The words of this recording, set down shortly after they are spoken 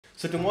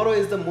So tomorrow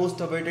is the most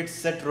awaited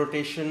set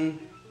rotation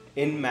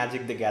in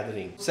Magic the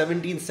Gathering.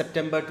 17th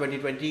September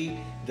 2020,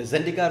 the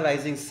Zendika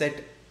Rising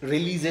set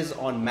releases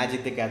on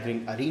Magic the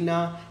Gathering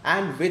Arena,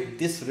 and with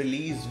this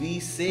release we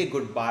say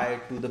goodbye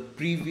to the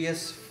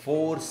previous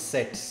 4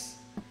 sets.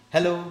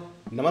 Hello,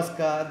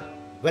 Namaskar,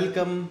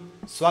 welcome,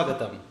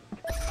 Swagatam.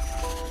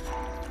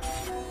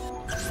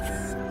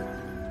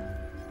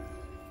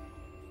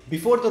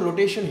 Before the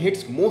rotation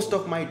hits, most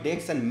of my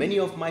decks and many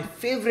of my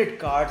favorite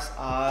cards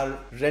are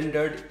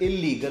rendered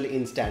illegal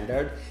in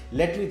standard.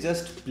 Let me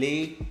just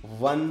play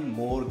one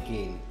more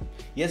game.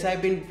 Yes,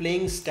 I've been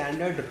playing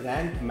standard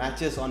ranked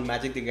matches on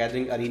Magic the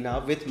Gathering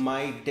Arena with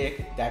my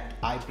deck that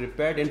I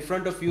prepared in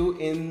front of you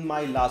in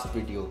my last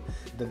video.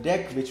 The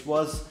deck which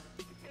was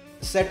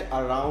set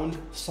around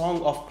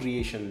Song of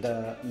Creation,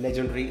 the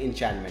legendary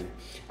enchantment.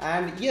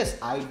 And yes,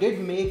 I did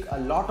make a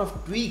lot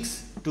of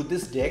tweaks to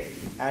this deck,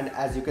 and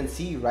as you can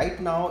see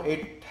right now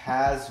it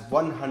has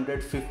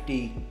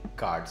 150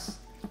 cards.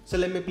 So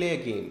let me play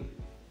a game.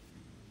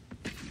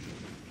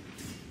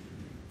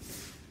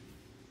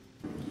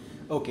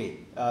 Okay,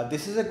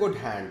 this is a good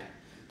hand.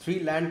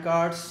 3 land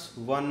cards,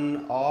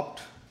 1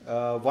 opt,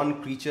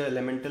 1 creature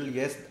elemental.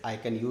 Yes, I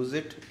can use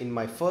it in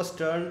my first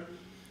turn,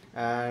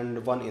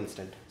 and 1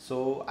 instant.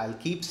 So I'll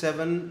keep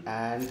 7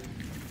 and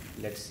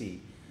let's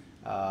see.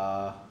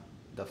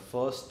 The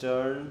first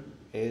turn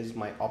is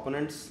my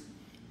opponent's.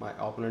 My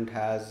opponent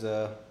has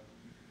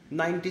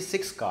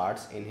 96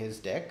 cards in his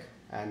deck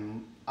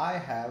and I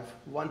have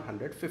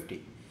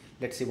 150.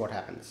 Let's see what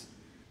happens.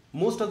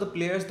 Most of the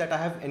players that I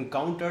have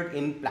encountered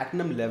in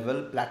platinum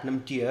level,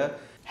 platinum tier,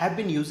 have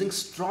been using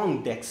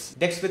strong decks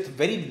with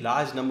very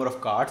large number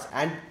of cards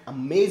and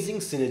amazing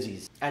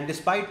synergies. And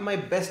despite my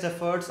best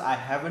efforts, I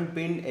haven't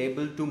been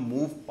able to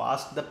move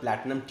past the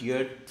platinum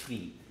tier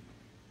 3.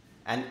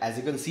 And as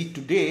you can see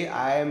today,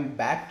 I am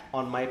back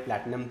on my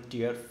platinum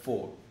tier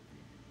 4.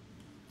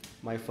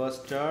 My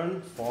first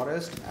turn,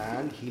 Forest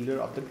and Healer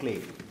of the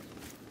Glade.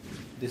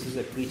 This is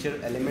a creature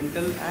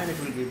elemental and it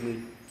will give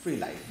me free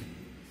life.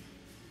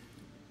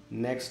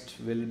 Next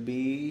will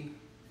be,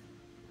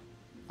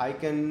 I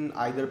can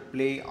either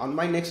play, on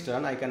my next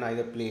turn, I can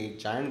either play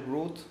Giant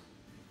Growth.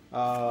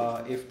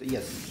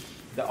 Yes,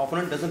 the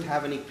opponent doesn't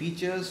have any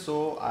creatures,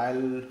 so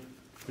I'll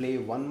play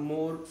one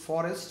more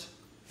Forest.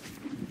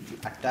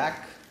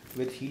 Attack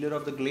with Healer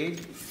of the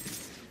Glade,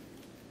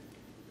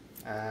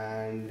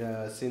 and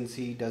since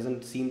he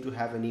doesn't seem to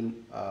have any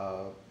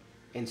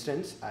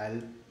instants,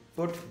 I'll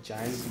put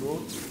Giant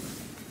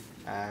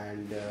Growth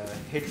and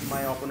hit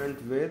my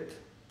opponent with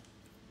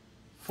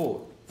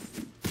 4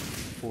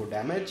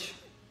 damage.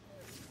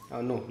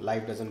 No,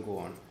 life doesn't go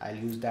on. I'll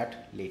use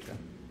that later.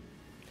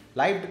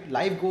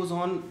 Life goes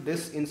on.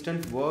 This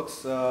instant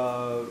works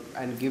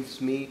and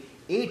gives me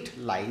 8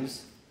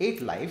 life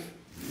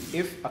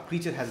if a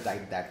creature has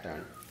died that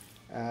turn.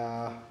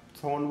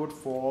 Thornwood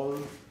Fall,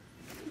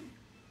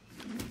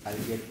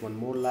 I'll get 1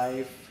 more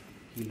life.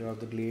 Healer of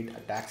the Glade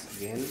attacks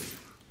again.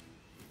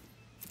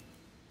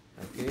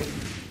 Okay,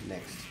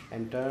 next,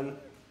 end turn.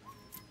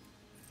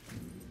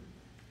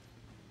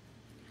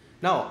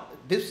 Now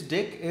this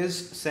deck is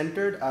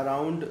centered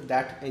around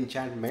that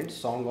enchantment,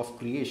 Song of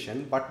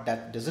Creation, but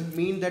that doesn't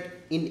mean that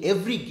in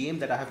every game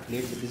that I have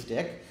played with this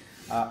deck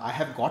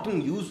I've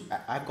gotten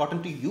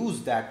to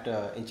use that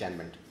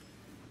enchantment.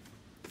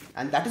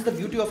 And that is the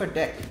beauty of a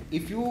deck.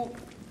 If you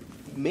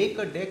make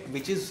a deck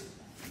which is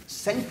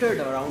centered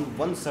around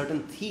one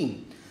certain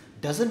theme,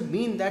 doesn't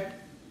mean that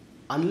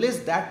unless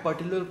that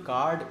particular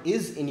card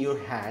is in your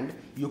hand,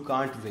 you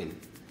can't win.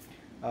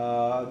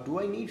 Do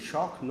I need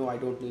shock? No, I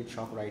don't need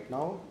shock right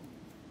now.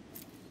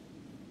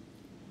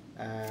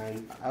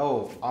 And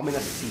oh,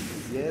 Ominous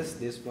Seas. Yes,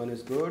 this one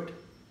is good,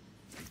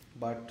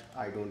 but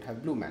I don't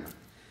have blue mana.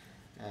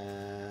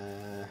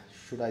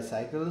 Should I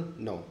cycle?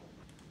 No.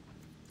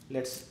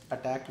 Let's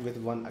attack with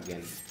 1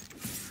 again.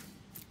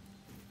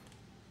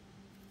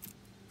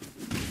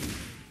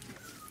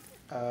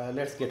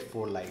 Let's get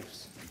 4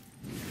 lives.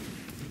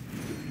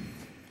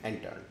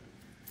 End turn.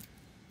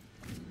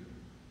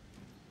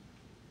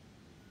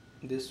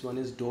 This one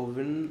is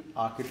Dovin,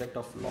 Architect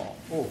of Law.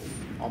 Oh,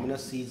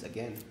 Ominous Seas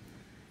again.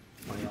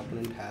 My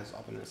opponent has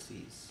Ominous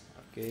Seas.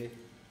 Okay.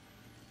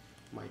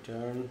 My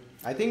turn.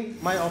 I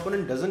think my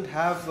opponent doesn't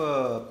have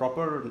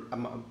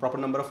proper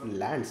number of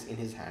lands in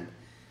his hand.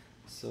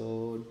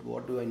 So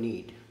what do I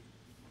need?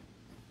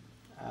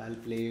 I'll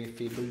play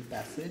Fabled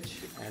Passage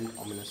and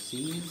Ominous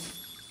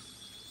Seas.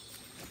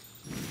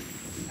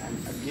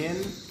 And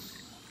again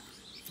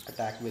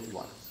attack with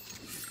 1.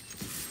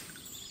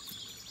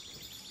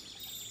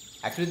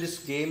 Actually this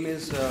game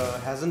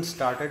hasn't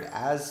started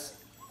as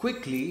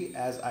quickly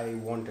as I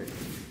wanted.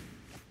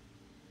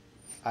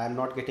 I am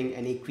not getting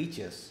any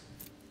creatures.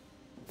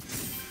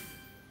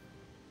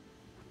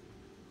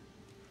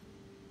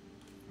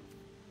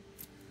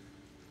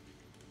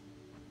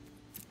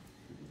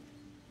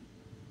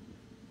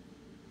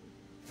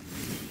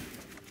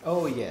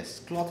 Oh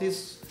yes,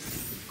 Klothys,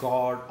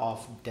 God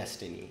of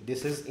Destiny.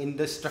 This is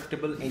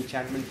indestructible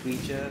enchantment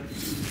creature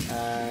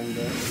and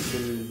it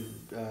will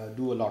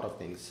do a lot of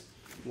things.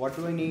 What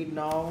do I need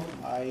now?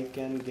 I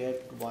can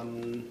get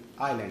one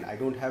island. I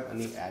don't have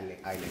any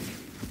island.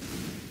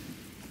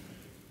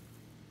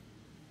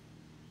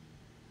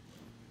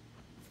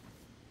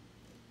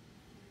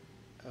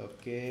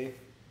 Okay,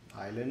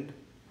 island.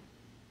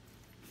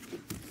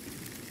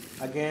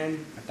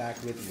 Again,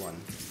 attack with one.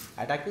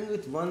 Attacking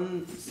with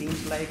one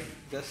seems like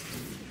just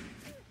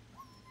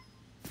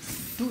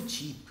too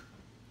cheap.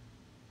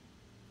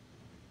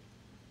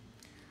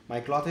 My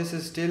Clothis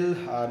is still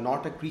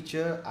not a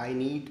creature. I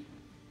need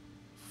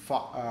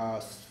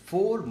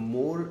 4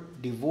 more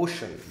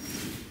devotion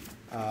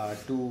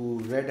to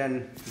red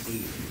and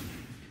green.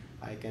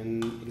 I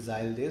can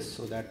exile this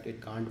so that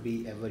it can't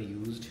be ever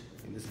used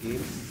in this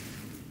game.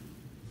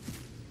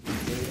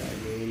 Okay, I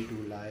gain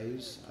 2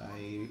 lives.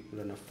 I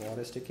run a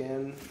forest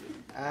again.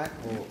 And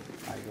oh,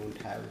 I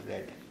don't have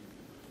red.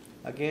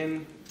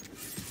 Again,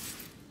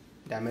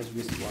 damage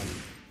with 1.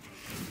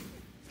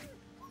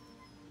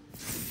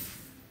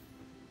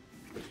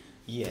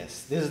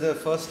 Yes, this is the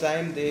first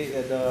time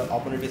the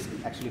opponent is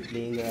actually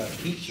playing a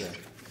creature,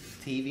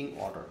 Thieving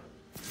Otter.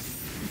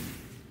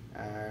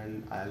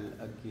 And I'll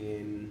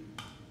again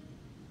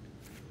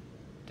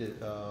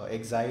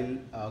exile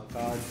a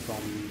card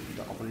from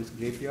the opponent's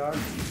graveyard,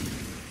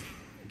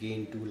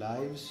 gain 2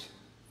 lives.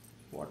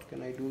 What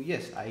can I do?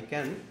 Yes, I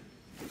can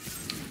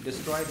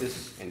destroy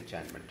this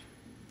enchantment.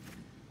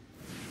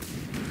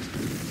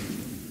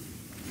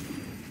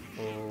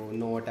 Oh,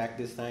 no attack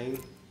this time.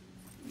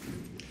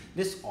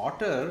 This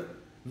otter,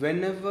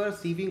 whenever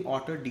Thieving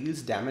Otter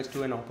deals damage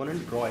to an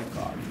opponent, draw a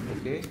card,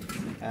 okay?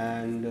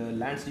 And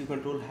lands you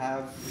control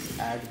add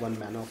 1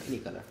 mana of any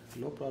color,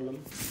 no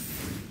problem.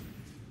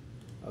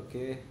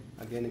 Okay,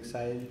 again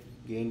exile,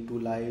 gain 2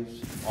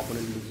 lives,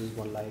 opponent loses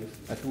 1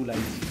 life, 2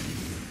 lives.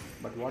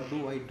 But what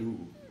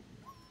do?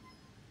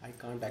 I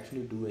can't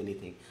actually do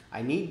anything.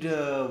 I need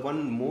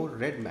 1 more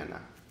red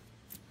mana.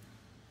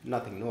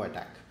 Nothing, no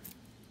attack.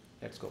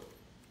 Let's go.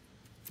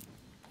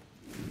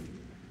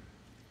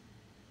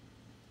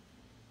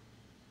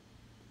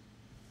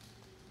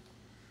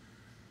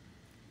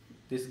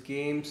 This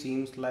game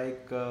seems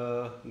like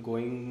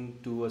going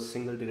to a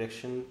single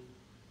direction.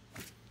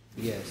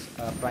 Yes,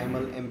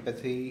 Primal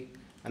Empathy,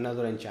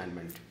 another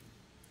enchantment.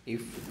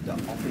 If the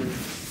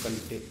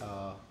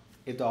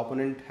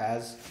opponent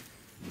has,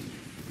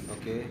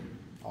 okay,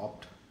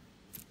 opt.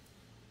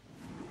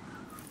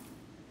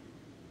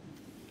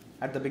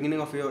 At the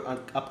beginning of your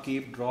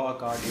upkeep, draw a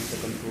card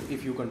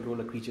if you control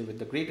a creature with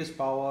the greatest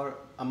power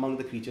among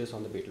the creatures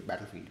on the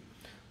battlefield.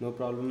 No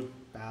problem.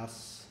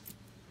 Pass.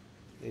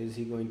 Is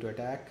he going to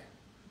attack?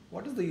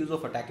 What is the use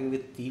of attacking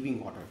with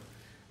Thieving Otter?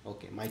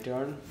 Okay, my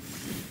turn.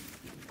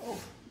 Oh,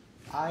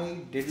 I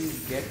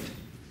didn't get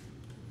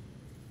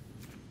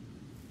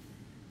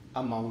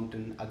a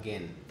mountain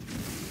again.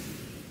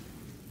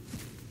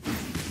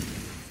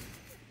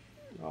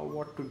 Now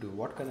what to do?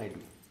 What can I do?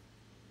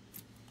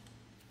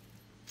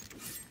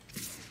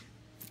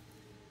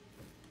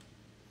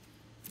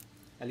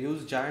 I'll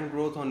use Giant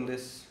Growth on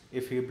this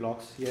if he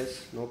blocks.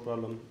 Yes, no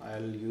problem.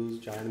 I'll use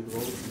Giant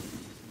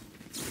Growth.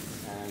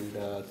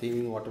 And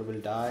Thieving Otter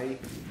will die,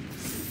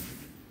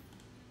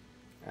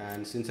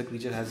 and since a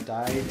creature has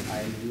died,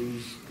 I'll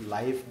use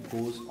life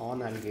goes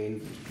on. I'll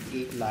gain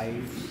 8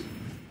 lives.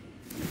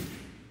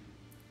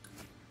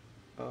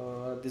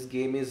 This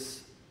game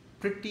is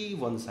pretty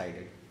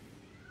one-sided,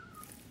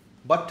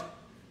 but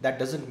that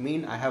doesn't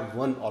mean I have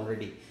won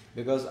already,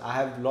 because I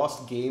have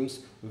lost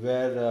games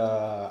where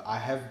I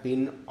have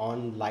been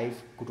on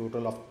life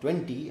total of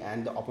 20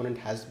 and the opponent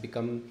has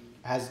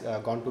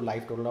gone to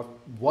life total of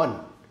 1.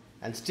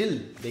 And still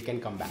they can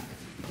come back.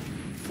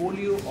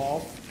 Folio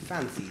of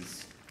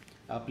Fancies.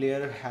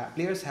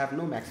 Players have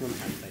no maximum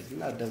hand size.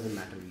 That doesn't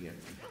matter here.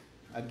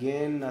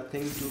 Again,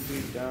 nothing to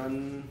be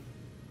done.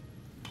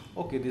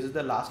 Okay, this is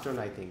the last turn,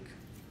 I think.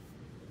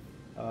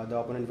 The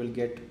opponent will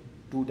get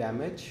 2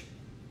 damage.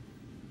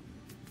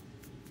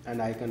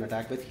 And I can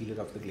attack with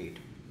Healer of the Glade.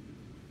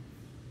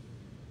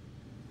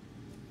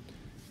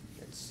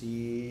 Let's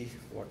see,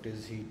 what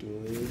is he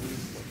doing?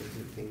 What is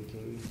he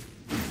thinking?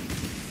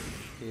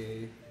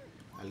 Okay.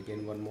 I'll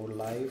gain 1 more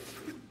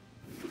life.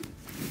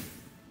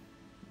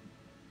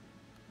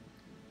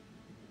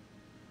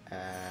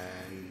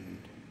 And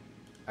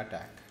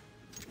attack.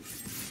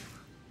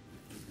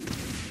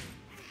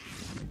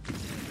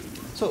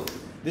 So,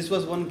 this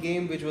was one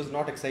game which was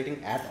not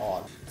exciting at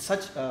all.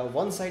 Such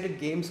one-sided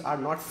games are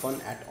not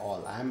fun at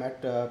all. I am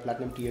at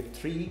Platinum Tier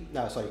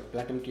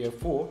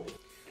 4.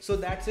 So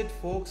that's it,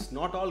 folks.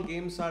 Not all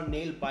games are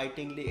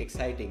nail-bitingly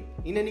exciting.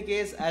 In any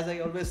case, as I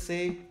always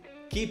say,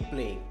 keep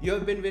playing. You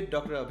have been with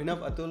Dr.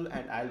 Abhinav Atul,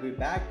 and I'll be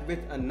back with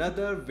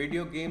another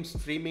video game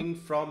streaming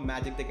from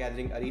Magic the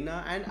Gathering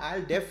Arena, and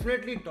I'll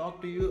definitely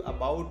talk to you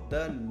about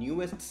the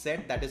newest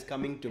set that is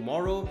coming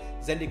tomorrow,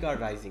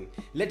 Zendikar Rising.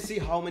 Let's see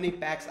how many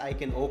packs I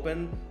can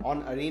open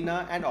on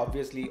Arena, and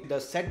obviously the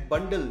set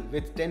bundle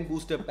with 10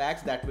 booster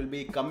packs that will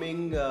be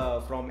coming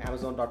from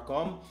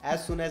Amazon.com.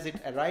 As soon as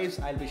it arrives,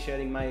 I'll be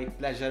sharing my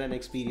pleasure and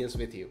experience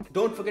with you.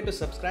 Don't forget to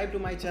subscribe to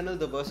my channel,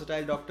 The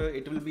Versatile Doctor.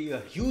 It will be a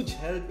huge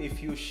help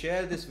if you share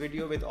this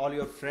video with all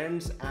your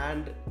friends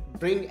and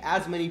bring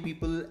as many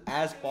people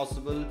as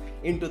possible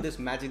into this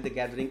Magic the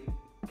Gathering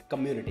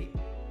community.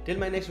 Till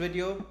my next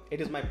video, it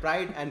is my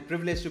pride and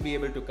privilege to be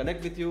able to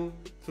connect with you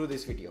through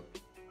this video.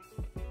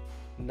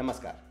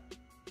 Namaskar.